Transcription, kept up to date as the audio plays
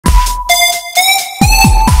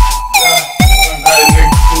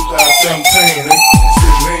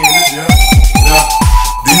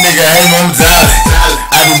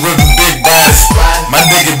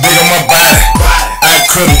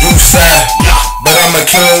I'ma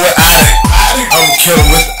kill him with Audi. I'ma kill him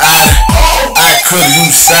with Audi. I could've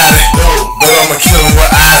used Saudi, but I'ma kill him with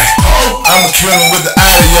Audi. I'ma kill him with the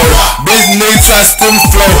Audi, yo. Bitch nigga try to steal me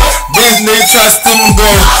flow. Bitch nigga try to steal me go.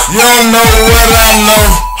 You don't know what I know,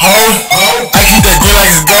 ho. I keep that green like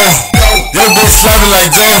it's gold. Your bitch sloppy like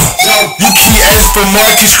Joe. You keep asking for more,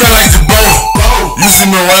 I keep scratching like Jabot. You see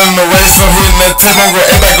me running away, so I'm hitting that tip, I'm gon'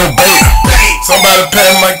 everybody go bait. Somebody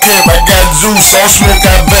pat my cape, I got juice, so smoke,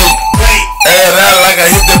 I vape. Add out like I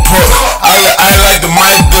hit that pork. I like the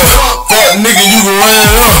mic duck. Fuck nigga, you can run it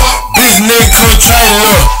up. Bitch nigga, come try it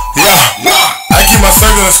up. Yeah, I keep my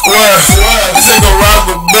circle in square. This ain't gon' rob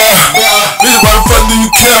the bear. Bitch, why the fuck do you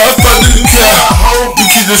care? What the fuck do you care? You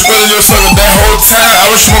keep just spreading your circle that whole time. I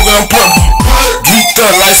was smoking on purple. Geeked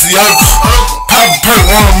up like Siaka. Pop a perk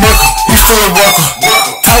on a murker. You still a worker.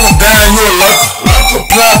 Talking down, you a lurker.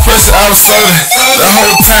 Apply pressure, I was serving. The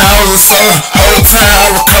whole time I was a server. Whole time I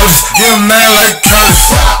was coach. Get a man like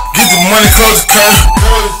Curtis. Get the money close to curve.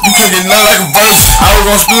 You can't get nothing like a verse. I was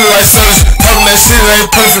gon' split it like service. Talking that shit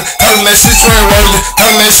ain't perfect. Talking that shit you ain't worth it.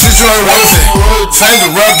 Talking that shit you ain't worth it. Change the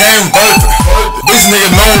rap game birth. This nigga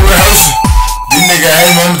know rehearsing. These niggas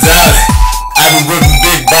ain't on the dolly. I been whipping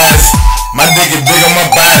big bodies. My dick is big on my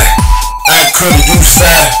body. I could've used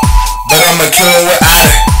Saudi, but I'ma kill him with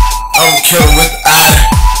Audi. I'ma kill him with Audi.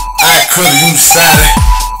 I could've used Saudi,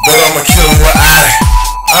 but I'ma kill him with Audi.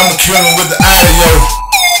 I'ma kill him with the Audi, yo.